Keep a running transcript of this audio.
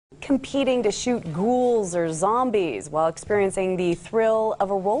competing to shoot ghouls or zombies while experiencing the thrill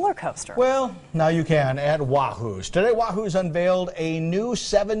of a roller coaster. Well, now you can at Wahooz. Today, Wahooz unveiled a new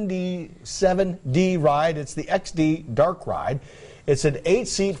 7D ride. It's the XD Dark Ride. It's an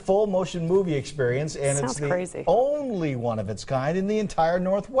 8-seat full-motion movie experience, and it's the only one of its kind in the entire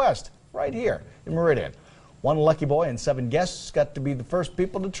Northwest, right here in Meridian. One lucky boy and 7 guests got to be the first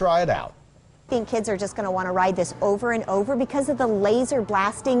people to try it out. I think kids are just going to want to ride this over and over because of the laser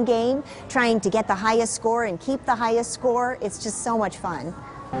blasting game, trying to get the highest score and keep the highest score. It's just so much fun.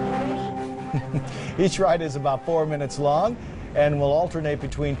 Each ride is about 4 minutes long and will alternate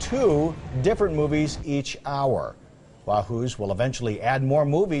between 2 different movies each hour. Wahooz will eventually add more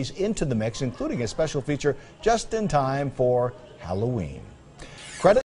movies into the mix, including a special feature just in time for Halloween.